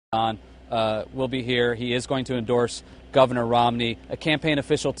on will be here. He is going to endorse Governor Romney. A campaign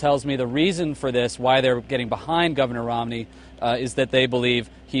official tells me the reason for this, why they're getting behind Governor Romney, is that they believe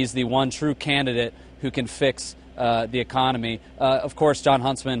he's the one true candidate who can fix the economy. Of course, John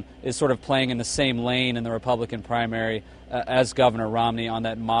Huntsman is sort of playing in the same lane in the Republican primary as Governor Romney on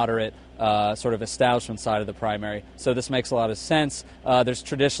that moderate sort of establishment side of the primary. So this makes a lot of sense. There's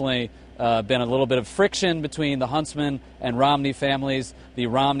traditionally been a little bit of friction between the Huntsman and Romney families. The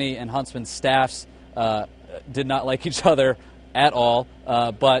Romney and Huntsman staffs did not like each other at all,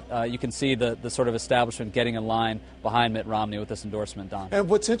 but you can see the sort of establishment getting in line behind Mitt Romney with this endorsement, Don. And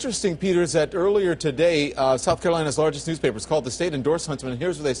what's interesting, Peter, is that earlier today, South Carolina's largest newspaper, it's called The State, endorsed Huntsman, and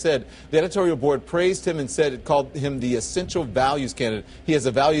here's what they said. The editorial board praised him and said it called him the essential values candidate. He has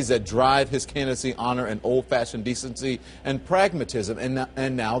the values that drive his candidacy: honor and old-fashioned decency and pragmatism,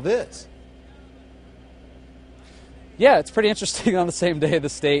 and now this. Yeah, it's pretty interesting. On the same day, the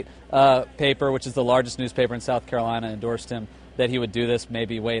State paper, which is the largest newspaper in South Carolina, endorsed him, that he would do this,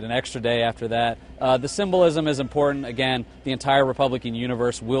 maybe wait an extra day after that. The symbolism is important. Again, the entire Republican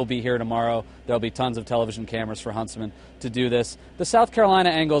universe will be here tomorrow. There'll be tons of television cameras for Huntsman to do this. The South Carolina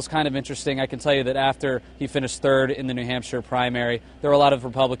angle is kind of interesting. I can tell you that after he finished third in the New Hampshire primary, there were a lot of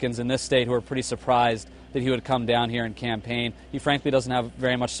Republicans in this state who were pretty surprised that he would come down here and campaign. He frankly doesn't have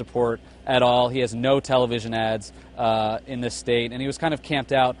very much support at all. He has no television ads in this state, and he was kind of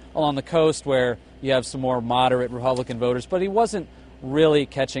camped out along the coast where you have some more moderate Republican voters, but he wasn't really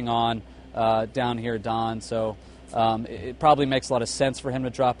catching on down here, Don, so it probably makes a lot of sense for him to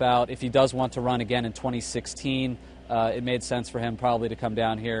drop out. If he does want to run again in 2016, it made sense for him probably to come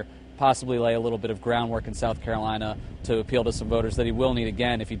down here, possibly lay a little bit of groundwork in South Carolina to appeal to some voters that he will need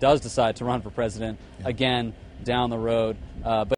again if he does decide to run for president again down the road. But